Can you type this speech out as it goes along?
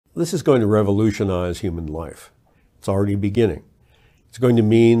This is going to revolutionize human life. It's already beginning. It's going to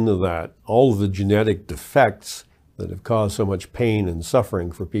mean that all of the genetic defects that have caused so much pain and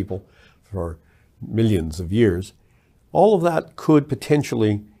suffering for people for millions of years, all of that could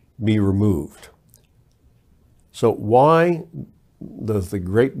potentially be removed. So why does the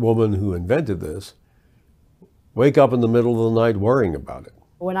great woman who invented this wake up in the middle of the night worrying about it?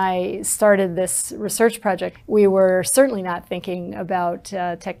 When I started this research project, we were certainly not thinking about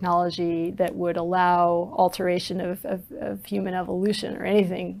technology that would allow alteration of human evolution or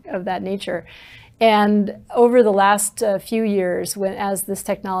anything of that nature. And over the last few years, as this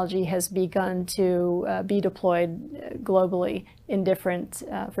technology has begun to be deployed globally in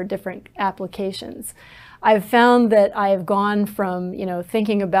for different applications, I've found that I have gone from,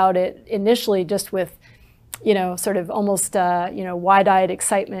 thinking about it initially just with sort of almost, wide-eyed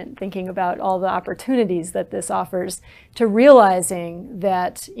excitement, thinking about all the opportunities that this offers, to realizing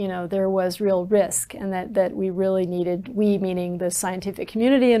that, there was real risk, and that we really needed, we meaning the scientific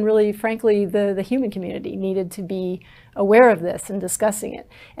community and really, frankly, the human community, needed to be aware of this and discussing it.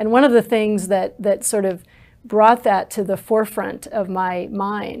 And one of the things that sort of brought that to the forefront of my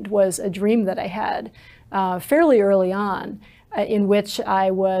mind was a dream that I had fairly early on, in which I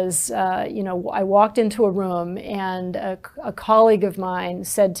was, I walked into a room and a colleague of mine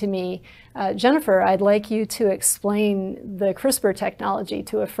said to me, Jennifer, I'd like you to explain the CRISPR technology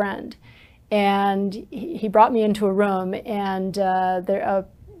to a friend. And he brought me into a room, and a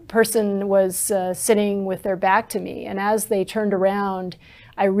person was sitting with their back to me. And as they turned around,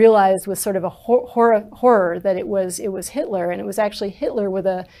 I realized with sort of a horror that it was Hitler, and it was actually Hitler with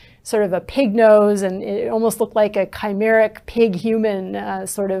a sort of a pig nose, and it almost looked like a chimeric pig-human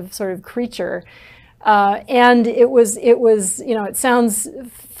sort of creature. And it was it sounds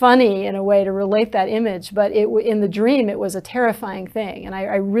funny in a way to relate that image, but in the dream it was a terrifying thing, and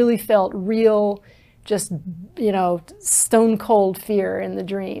I really felt real, just stone cold fear in the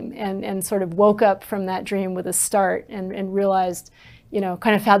dream, and sort of woke up from that dream with a start and realized,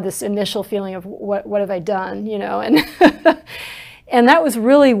 kind of had this initial feeling of what have I done, and and that was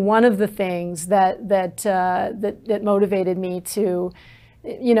really one of the things that motivated me to,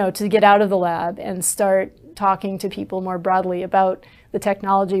 to get out of the lab and start talking to people more broadly about the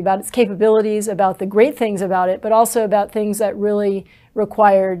technology, about its capabilities, about the great things about it, but also about things that really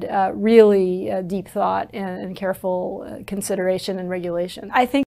required really deep thought and careful consideration and regulation. I think